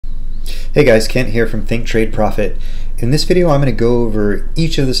Hey guys, Kent here from Think Trade Profit. In this video, I'm going to go over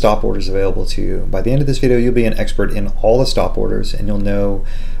each of the stop orders available to you. By the end of this video, you'll be an expert in all the stop orders and you'll know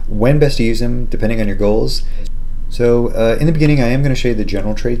when best to use them depending on your goals. So in the beginning, I am going to show you the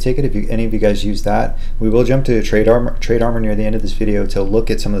general trade ticket. If any of you guys use that, we will jump to Trade Armor near the end of this video to look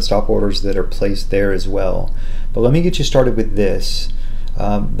at some of the stop orders that are placed there as well. But let me get you started with this.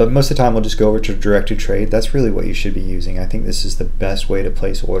 But most of the time we'll just go over to directed trade. That's really what you should be using. I think this is the best way to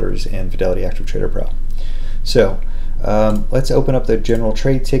place orders in Fidelity Active Trader Pro. So let's open up the general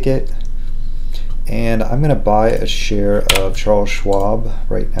trade ticket, and I'm going to buy a share of Charles Schwab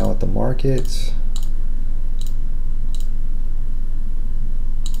right now at the market.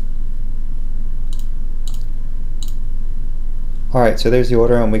 Alright, so there's the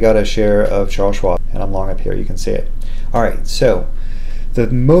order, and we got a share of Charles Schwab, and I'm long up here, you can see it. Alright, so the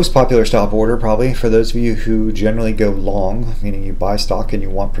most popular stop order, probably for those of you who generally go long, meaning you buy stock and you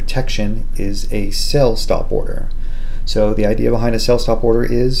want protection, is a sell stop order. So the idea behind a sell stop order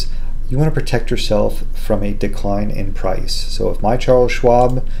is you want to protect yourself from a decline in price. So if my Charles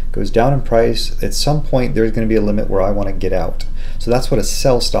Schwab goes down in price, at some point there's going to be a limit where I want to get out. So that's what a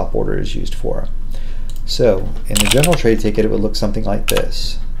sell stop order is used for. So in the general trade ticket, it would look something like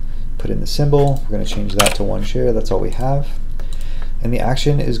this. Put in the symbol, we're going to change that to one share, that's all we have. And the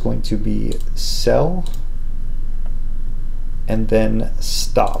action is going to be sell and then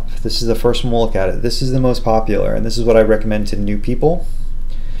stop. This is the first one we'll look at it. This is the most popular, and this is what I recommend to new people.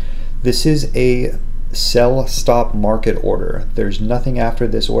 This is a sell stop market order. There's nothing after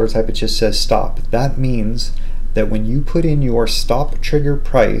this order type, it just says stop. That means that when you put in your stop trigger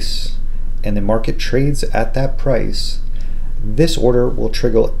price and the market trades at that price, this order will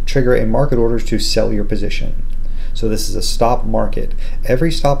trigger a market order to sell your position. So this is a stop market.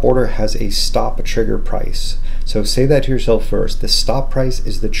 Every stop order has a stop trigger price. So say that to yourself first. The stop price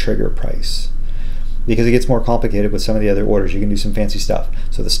is the trigger price, because it gets more complicated with some of the other orders. You can do some fancy stuff.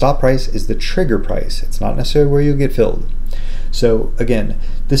 So the stop price is the trigger price. It's not necessarily where you get filled. So again,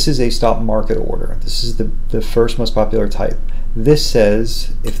 this is a stop market order. This is the first most popular type. This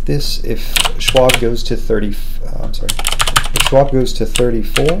says if Schwab goes to 30, if Schwab goes to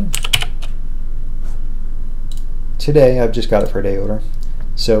 34. Today, I've just got it for a day order.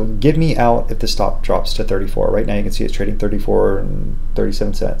 So get me out if the stop drops to 34. Right now you can see it's trading 34 and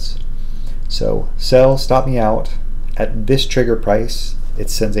 37 cents. So sell, stop me out. At this trigger price,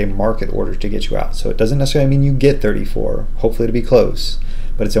 it sends a market order to get you out. So it doesn't necessarily mean you get 34. Hopefully it'll be close,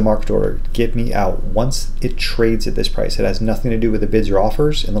 but it's a market order. Get me out. Once it trades at this price, it has nothing to do with the bids or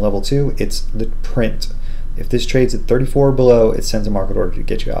offers in the level 2. It's the print. If this trades at 34 or below, it sends a market order to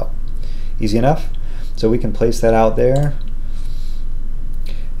get you out. Easy enough? So we can place that out there.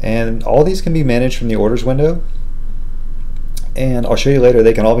 And all these can be managed from the orders window. And I'll show you later,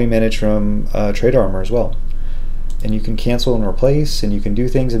 they can all be managed from Trade Armor as well. And you can cancel and replace, and you can do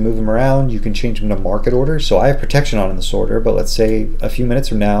things and move them around. You can change them to market orders. So I have protection on in this order, but let's say a few minutes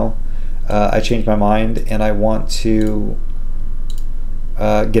from now, I change my mind and I want to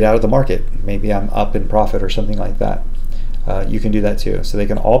get out of the market. Maybe I'm up in profit or something like that. You can do that too. So they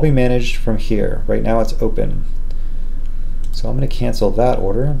can all be managed from here. Right now it's open. So I'm going to cancel that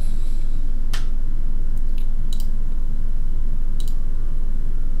order.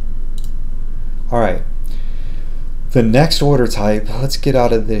 Alright. The next order type, let's get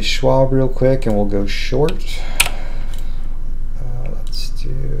out of this Schwab real quick and we'll go short. Let's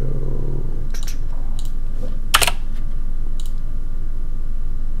do...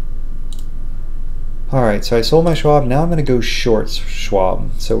 Alright, so I sold my Schwab. Now I'm going to go short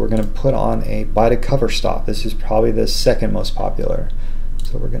Schwab. So we're going to put on a buy to cover stop. This is probably the second most popular.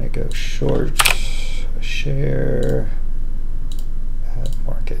 So we're going to go short a share at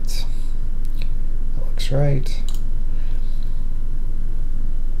market. That looks right.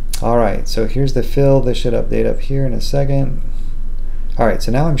 Alright, so here's the fill. This should update up here in a second. Alright,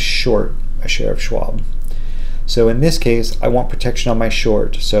 so now I'm short a share of Schwab. So in this case, I want protection on my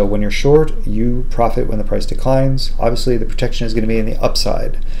short. So when you're short, you profit when the price declines. Obviously, the protection is going to be in the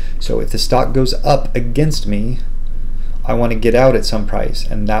upside. So if the stock goes up against me, I want to get out at some price,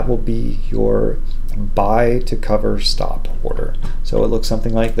 and that will be your buy to cover stop order. So it looks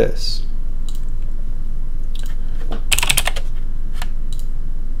something like this.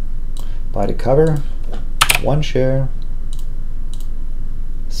 Buy to cover, one share.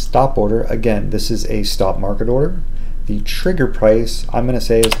 Stop order, again, this is a stop market order. The trigger price, I'm going to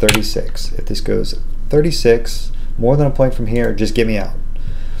say, is 36. If this goes 36, more than a point from here, just get me out.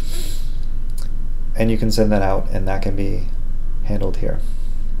 And you can send that out, and that can be handled here.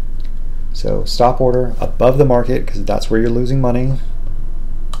 So stop order above the market, because that's where you're losing money.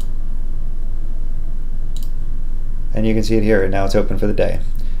 and you can see it here, and now it's open for the day.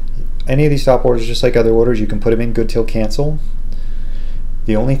 Any of these stop orders, just like other orders, you can put them in good till cancel.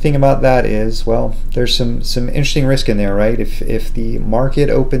 The only thing about that is, well, there's some interesting risk in there, right? If the market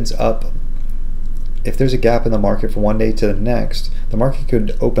opens up, if there's a gap in the market from one day to the next, the market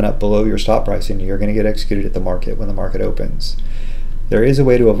could open up below your stop price and you're going to get executed at the market when the market opens. There is a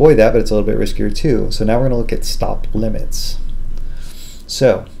way to avoid that, but it's a little bit riskier too. So now we're going to look at stop limits.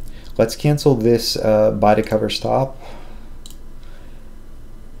 So let's cancel this buy to cover stop.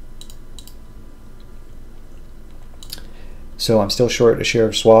 So I'm still short a share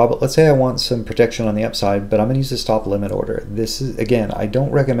of Schwab. Let's say I want some protection on the upside, but I'm going to use the stop limit order. This is, again, I don't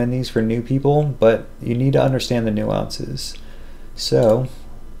recommend these for new people, but you need to understand the nuances. So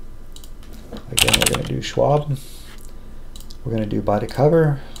again, we're going to do Schwab. We're going to do buy to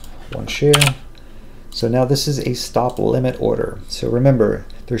cover, 1 share. So now this is a stop limit order. So remember,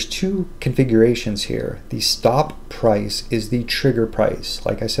 there's 2 configurations here. The stop price is the trigger price.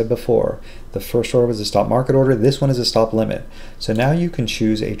 Like I said before, the first order was a stop market order. This one is a stop limit. So now you can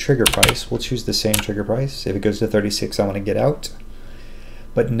choose a trigger price. We'll choose the same trigger price. If it goes to 36, I want to get out.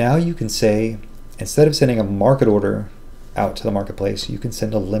 But now you can say, instead of sending a market order out to the marketplace, you can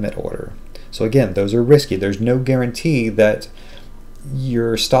send a limit order. So again, those are risky. There's no guarantee that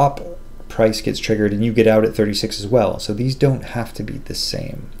your stop price gets triggered and you get out at 36 as well. So these don't have to be the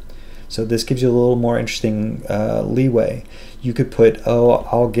same. So this gives you a little more interesting leeway. You could put, oh,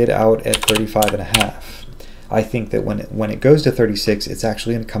 I'll get out at 35.5. I think that when it goes to 36, it's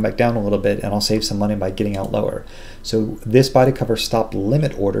actually going to come back down a little bit and I'll save some money by getting out lower. So this buy to cover stop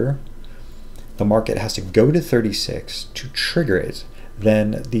limit order, the market has to go to 36 to trigger it.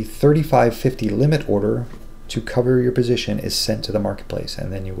 Then the 35.50 limit order to cover your position is sent to the marketplace,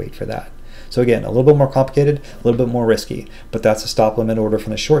 and then you wait for that. So again, a little bit more complicated, a little bit more risky, but that's a stop limit order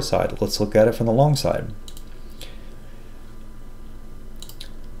from the short side. Let's look at it from the long side.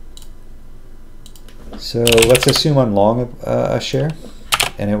 So let's assume I'm long a share,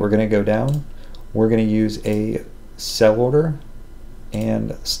 and we're going to go down. We're going to use a sell order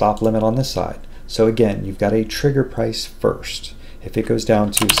and stop limit on this side. So again, you've got a trigger price first. If it goes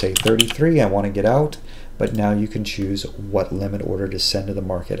down to, say, 33, I want to get out, but now you can choose what limit order to send to the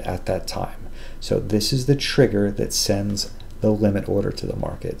market at that time. So this is the trigger that sends the limit order to the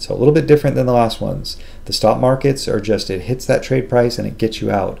market. So a little bit different than the last ones. The stop markets are just, it hits that trade price and it gets you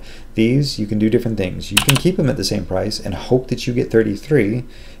out. These, you can do different things. You can keep them at the same price and hope that you get 33,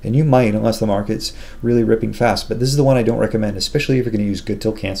 and you might unless the market's really ripping fast. But this is the one I don't recommend, especially if you're going to use good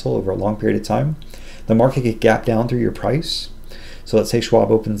till cancel over a long period of time. The market could gap down through your price. So let's say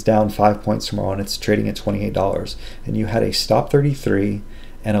Schwab opens down 5 points tomorrow and it's trading at $28, and you had a stop 33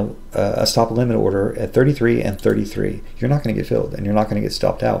 and a stop limit order at 33 and 33. You're not going to get filled and you're not going to get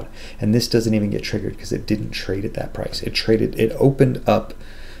stopped out. And this doesn't even get triggered because it didn't trade at that price. It opened up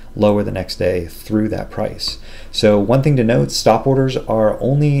lower the next day through that price. So one thing to note, stop orders are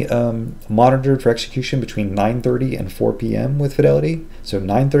only monitored for execution between 9:30 and 4 p.m. with Fidelity. So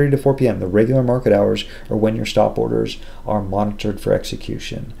 9:30 to 4 p.m., the regular market hours, are when your stop orders are monitored for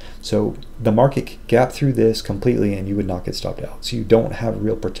execution. So the market could gap through this completely and you would not get stopped out. So you don't have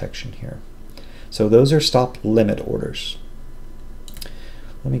real protection here. So those are stop limit orders.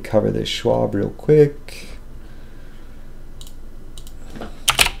 Let me cover this Schwab real quick.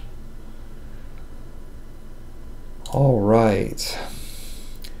 All right,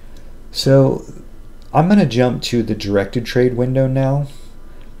 so I'm going to jump to the directed trade window now.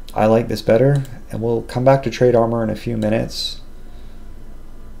 I like this better, and we'll come back to Trade Armor in a few minutes.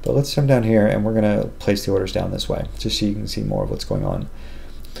 But let's come down here and we're going to place the orders down this way, just so you can see more of what's going on.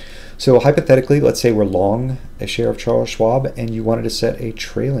 So hypothetically, let's say we're long a share of Charles Schwab and you wanted to set a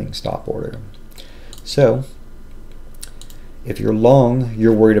trailing stop order. So if you're long,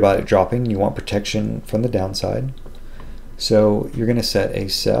 you're worried about it dropping, you want protection from the downside. So you're going to set a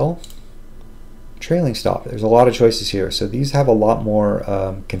sell trailing stop. There's a lot of choices here. So these have a lot more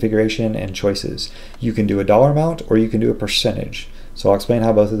configuration and choices. You can do a dollar amount or you can do a percentage. So I'll explain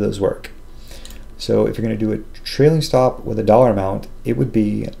how both of those work. So if you're going to do a trailing stop with a dollar amount, it would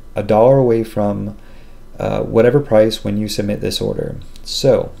be $1 away from whatever price when you submit this order.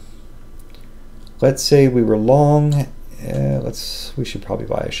 So let's say we were long. We should probably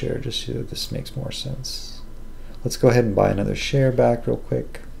buy a share just so this makes more sense. Let's go ahead and buy another share back real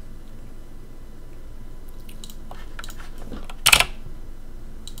quick.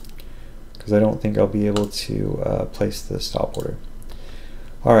 Because I don't think I'll be able to place the stop order.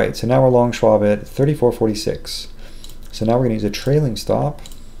 All right, so now we're long Schwab at 34.46. So now we're going to use a trailing stop.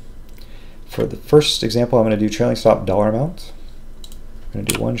 For the first example, I'm going to do trailing stop dollar amount. I'm going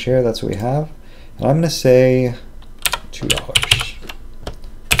to do 1 share, that's what we have. And I'm going to say $2.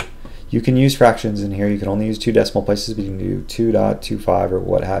 You can use fractions in here. You can only use 2 decimal places, but you can do 2.25 or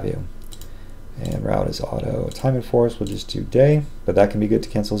what have you. And route is auto. Time and force, we'll just do day, but that can be good to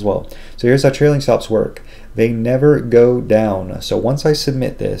cancel as well. So here's how trailing stops work. They never go down. So once I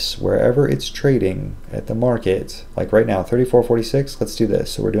submit this, wherever it's trading at the market, like right now, 34.46, let's do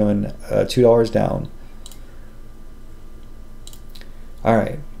this. So we're doing $2 down. All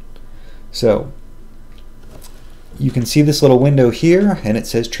right, so you can see this little window here, and it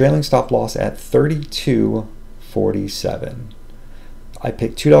says trailing stop loss at 32.47. I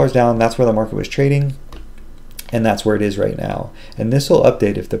picked $2 down, that's where the market was trading, and that's where it is right now. And this will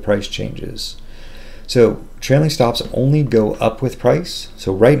update if the price changes. So trailing stops only go up with price.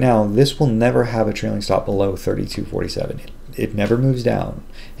 So right now, this will never have a trailing stop below 32.47. It never moves down.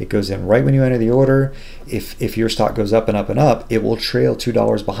 It goes in right when you enter the order. If your stock goes up and up and up, it will trail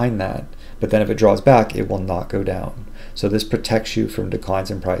 $2 behind that. But then if it draws back, it will not go down. So this protects you from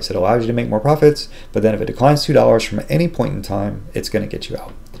declines in price. It allows you to make more profits, but then if it declines $2 from any point in time, it's going to get you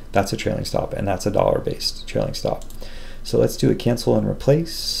out. That's a trailing stop, and that's a dollar-based trailing stop. So let's do a cancel and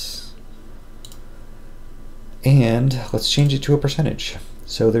replace. And let's change it to a percentage.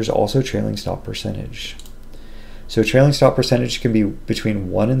 So there's also trailing stop percentage. So trailing stop percentage can be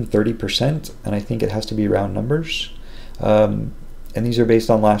between 1 and 30%, and I think it has to be round numbers. And these are based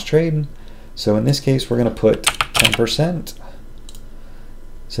on last trade. So in this case, we're going to put 10%.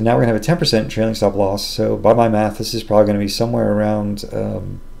 So now we're going to have a 10% trailing stop loss. So by my math, this is probably going to be somewhere around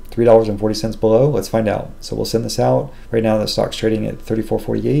 $3.40 below. Let's find out. So we'll send this out. Right now, the stock's trading at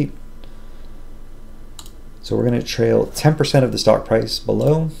 34.48. So we're going to trail 10% of the stock price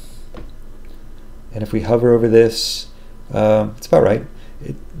below. And if we hover over this, it's about right.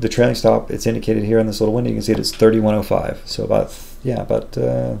 The trailing stop, it's indicated here in this little window. You can see it's 31.05. So about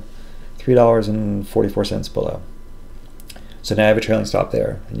 $3.44 below. So now I have a trailing stop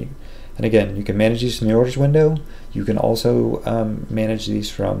there. And again, you can manage these from the orders window. You can also manage these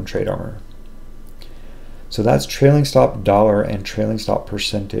from Trade Armor. So that's trailing stop dollar and trailing stop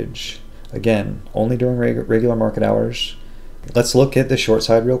percentage. Again, only during regular market hours. Let's look at the short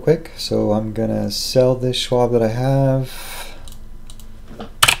side real quick. So I'm gonna sell this Schwab that I have.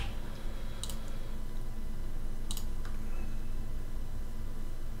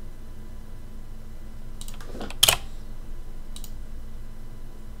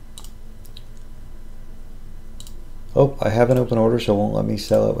 Oh, I have an open order, so it won't let me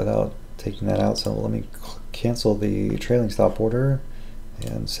sell it without taking that out. So let me cancel the trailing stop order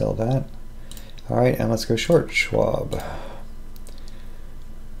and sell that. All right, and let's go short Schwab.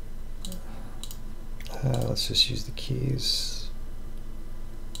 Let's just use the keys.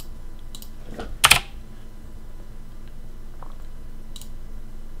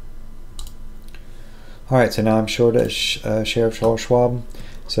 All right, so now I'm short a share of Charles Schwab.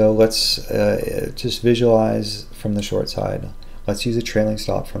 So let's just visualize from the short side. Let's use a trailing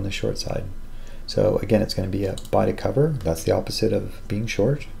stop from the short side. So again, it's going to be a buy to cover. That's the opposite of being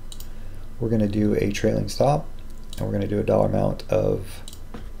short. We're going to do a trailing stop, and we're going to do a dollar amount of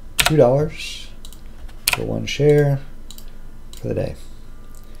 $2 for one share for the day.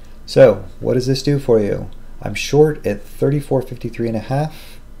 So what does this do for you? I'm short at 34.53.5.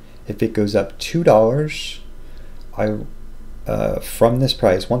 If it goes up $2, from this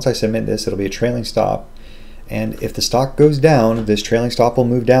price, once I submit this, it'll be a trailing stop. And if the stock goes down, this trailing stop will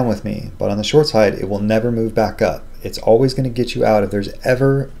move down with me. But on the short side, it will never move back up. It's always going to get you out if there's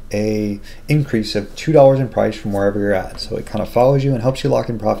ever a increase of $2 in price from wherever you're at. So it kind of follows you and helps you lock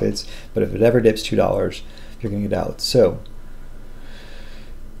in profits. But if it ever dips $2, you're going to get out. So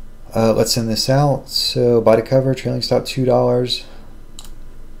let's send this out. So buy to cover, trailing stop $2.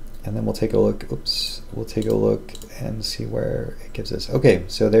 And then we'll take a look. Oops. We'll take a look and see where it gives us. Okay,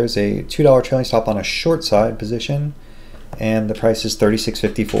 so there's a $2 trailing stop on a short side position, and the price is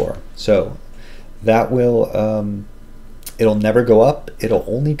 36.54. So that will, it'll never go up. It'll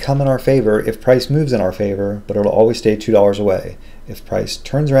only come in our favor if price moves in our favor, but it'll always stay $2 away. If price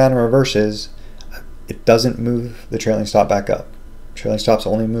turns around and reverses, it doesn't move the trailing stop back up. Trailing stops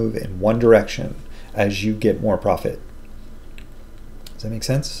only move in one direction as you get more profit. Does that make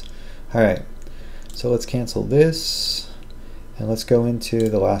sense? All right. So let's cancel this, and let's go into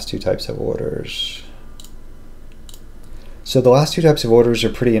the last two types of orders. So the last two types of orders are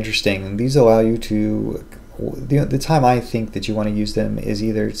pretty interesting. These allow you to, the time I think that you want to use them is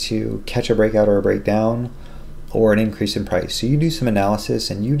either to catch a breakout or a breakdown or an increase in price. So you do some analysis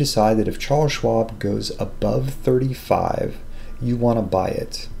and you decide that if Charles Schwab goes above 35, you want to buy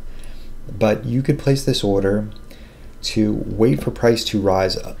it. But you could place this order to wait for price to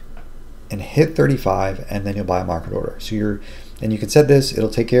rise up and hit 35, and then you'll buy a market order. And you can set this, it'll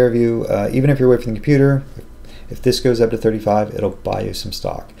take care of you, even if you're away from the computer. If this goes up to 35, it'll buy you some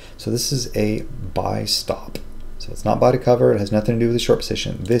stock. So this is a buy stop. So it's not buy to cover, it has nothing to do with the short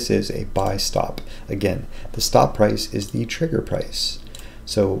position. This is a buy stop. Again, the stop price is the trigger price.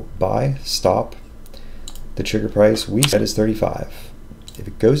 So buy, stop, the trigger price we set is 35. If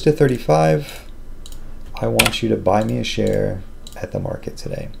it goes to 35, I want you to buy me a share at the market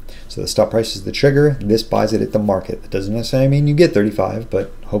today. So the stop price is the trigger, this buys it at the market. That doesn't necessarily mean you get 35,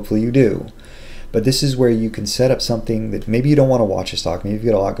 but hopefully you do. But this is where you can set up something that maybe you don't want to watch a stock, maybe you've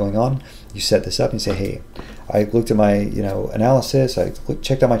got a lot going on. You set this up and you say, hey, I looked at my analysis, I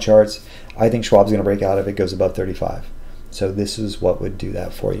checked out my charts, I think Schwab's gonna break out if it goes above 35. So this is what would do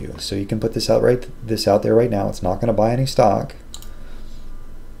that for you. So you can put this out there right now. It's not gonna buy any stock.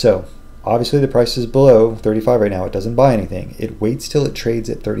 So obviously the price is below 35 right now. It doesn't buy anything. It waits till it trades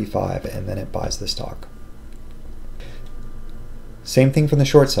at 35 and then it buys the stock. Same thing from the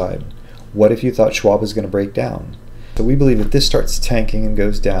short side. What if you thought Schwab was going to break down? So we believe if this starts tanking and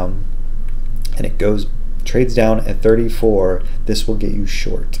goes down and it trades down at 34, this will get you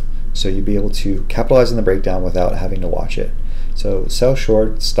short. So you'll be able to capitalize on the breakdown without having to watch it. So sell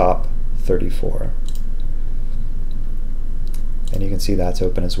short, stop 34. And you can see that's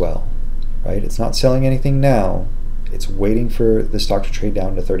open as well. Right? It's not selling anything now. It's waiting for the stock to trade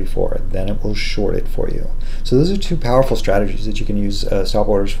down to 34. Then it will short it for you. So those are two powerful strategies that you can use stop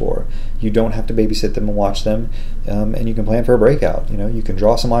orders for. You don't have to babysit them and watch them, and you can plan for a breakout. You can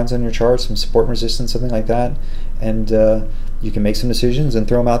draw some lines on your chart, some support and resistance, something like that, and you can make some decisions and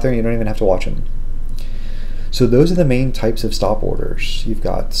throw them out there, and you don't even have to watch them. So those are the main types of stop orders. You've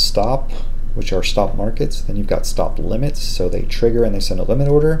got stop, which are stop markets. Then you've got stop limits, so they trigger and they send a limit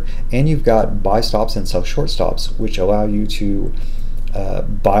order. And you've got buy stops and sell short stops, which allow you to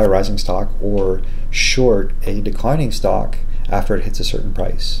buy a rising stock or short a declining stock after it hits a certain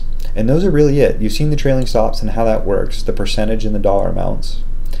price. And those are really it. You've seen the trailing stops and how that works, the percentage and the dollar amounts.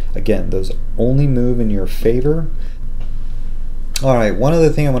 Again, those only move in your favor. All right, one other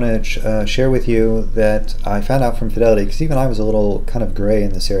thing I want to share with you that I found out from Fidelity, because even I was a little kind of gray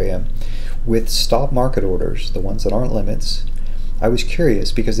in this area. With stop market orders, the ones that aren't limits, I was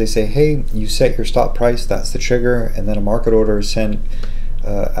curious because they say, hey, you set your stop price, that's the trigger, and then a market order is sent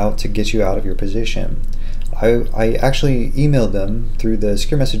out to get you out of your position. I actually emailed them through the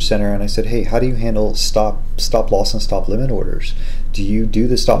Secure Message Center and I said, hey, how do you handle stop loss and stop limit orders? Do you do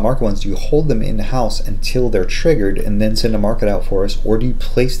the stop market ones? Do you hold them in-house until they're triggered and then send a market out for us? Or do you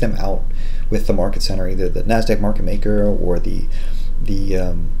place them out with the market center, either the NASDAQ market maker or the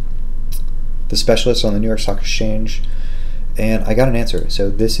specialist on the New York Stock Exchange? And I got an answer. So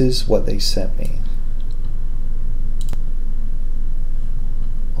this is what they sent me.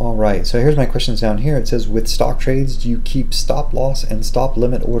 All right, so here's my questions down here. It says, with stock trades, do you keep stop loss and stop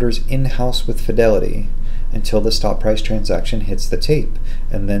limit orders in-house with Fidelity until the stop price transaction hits the tape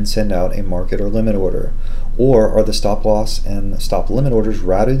and then send out a market or limit order? Or are the stop loss and stop limit orders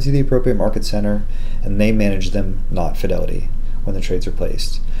routed to the appropriate market center and they manage them, not Fidelity, when the trades are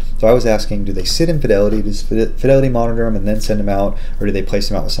placed? So I was asking, do they sit in Fidelity? Does Fidelity monitor them and then send them out, or do they place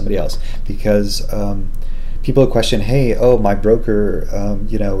them out with somebody else? Because people question, hey, oh, my broker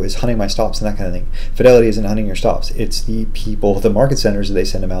is hunting my stops and that kind of thing. Fidelity isn't hunting your stops. It's the people, the market centers that they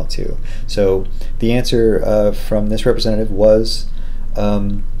send them out to. So the answer from this representative was,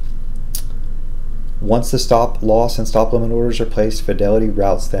 once the stop loss and stop limit orders are placed, Fidelity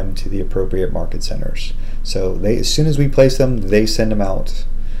routes them to the appropriate market centers. So as soon as we place them, they send them out.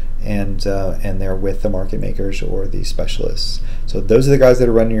 And they're with the market makers or the specialists. So those are the guys that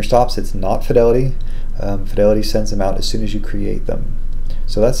are running your stops. It's not Fidelity. Fidelity sends them out as soon as you create them.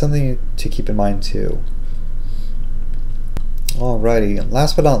 So that's something to keep in mind too. Alrighty,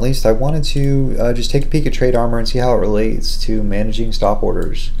 last but not least, I wanted to just take a peek at Trade Armor and see how it relates to managing stop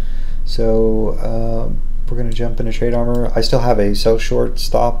orders. So we're going to jump into Trade Armor. I still have a sell short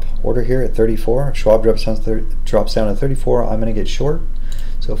stop order here at 34. If Schwab drops down to 34, I'm going to get short.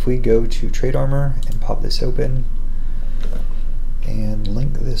 So if we go to Trade Armor and pop this open and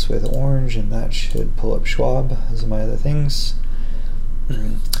link this with orange, and that should pull up Schwab. Those are my other things.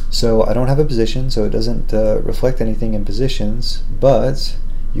 So I don't have a position, so it doesn't reflect anything in positions, but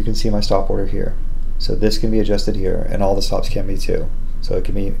you can see my stop order here. So this can be adjusted here, and all the stops can be too. So it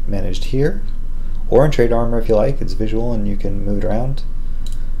can be managed here, or in Trade Armor if you like. It's visual and you can move it around.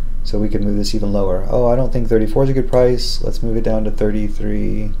 So we could move this even lower. Oh, I don't think 34 is a good price. Let's move it down to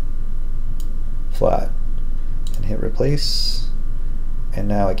 33 flat and hit replace. And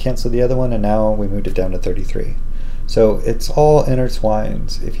now I canceled the other one, and now we moved it down to 33. So it's all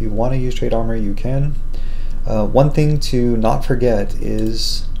intertwined. If you want to use Trade Armor, you can. One thing to not forget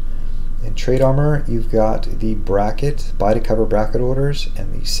is in Trade Armor, you've got the bracket, buy to cover bracket orders,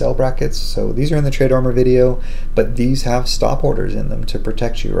 and the sell brackets. So these are in the Trade Armor video, but these have stop orders in them to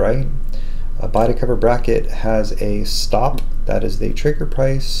protect you, right? A buy to cover bracket has a stop, that is the trigger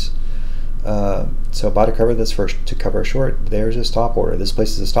price. So buy to cover, that's to cover a short. There's a stop order. This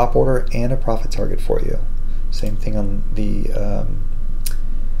places a stop order and a profit target for you. Same thing on the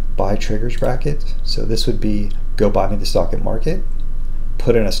buy triggers bracket. So this would be go buy me the stock at market,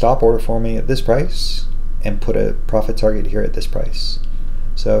 put in a stop order for me at this price, and put a profit target here at this price.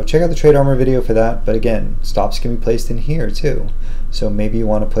 So check out the Trade Armor video for that, but again, stops can be placed in here too. So maybe you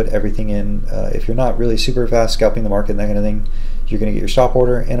want to put everything in, if you're not really super fast scalping the market and that kind of thing, you're going to get your stop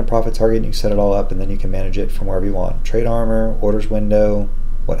order and a profit target, and you set it all up, and then you can manage it from wherever you want. Trade Armor, orders window,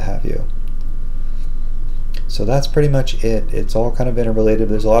 what have you. So that's pretty much it. It's all kind of interrelated.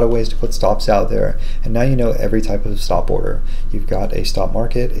 There's a lot of ways to put stops out there, and now you know every type of stop order. You've got a stop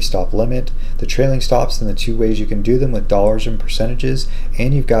market, a stop limit, the trailing stops, and the two ways you can do them with dollars and percentages,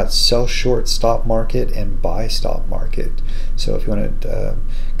 and you've got sell short stop market and buy stop market. So if you want to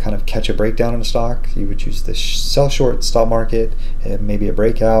kind of catch a breakdown in a stock, you would use the sell short stop market, and maybe a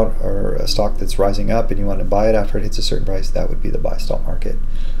breakout or a stock that's rising up and you want to buy it after it hits a certain price. That would be the buy stop market.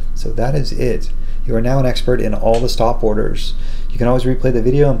 So that is it. You are now an expert in all the stop orders. You can always replay the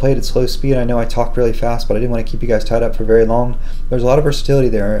video and play it at slow speed. I know I talk really fast, but I didn't want to keep you guys tied up for very long. There's a lot of versatility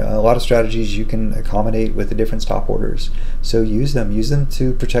there, a lot of strategies you can accommodate with the different stop orders. So use them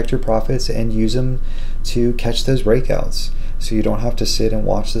to protect your profits, and use them to catch those breakouts. So you don't have to sit and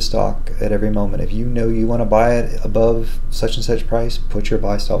watch the stock at every moment. If you know you want to buy it above such and such price, put your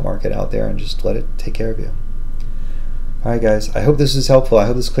buy stop market out there and just let it take care of you. Alright guys, I hope this is helpful. I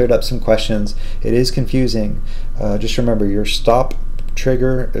hope this cleared up some questions. It is confusing. Just remember, your stop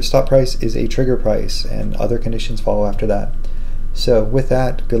price is a trigger price, and other conditions follow after that. So with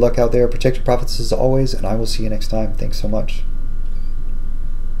that, good luck out there. Protect your profits as always, and I will see you next time. Thanks so much.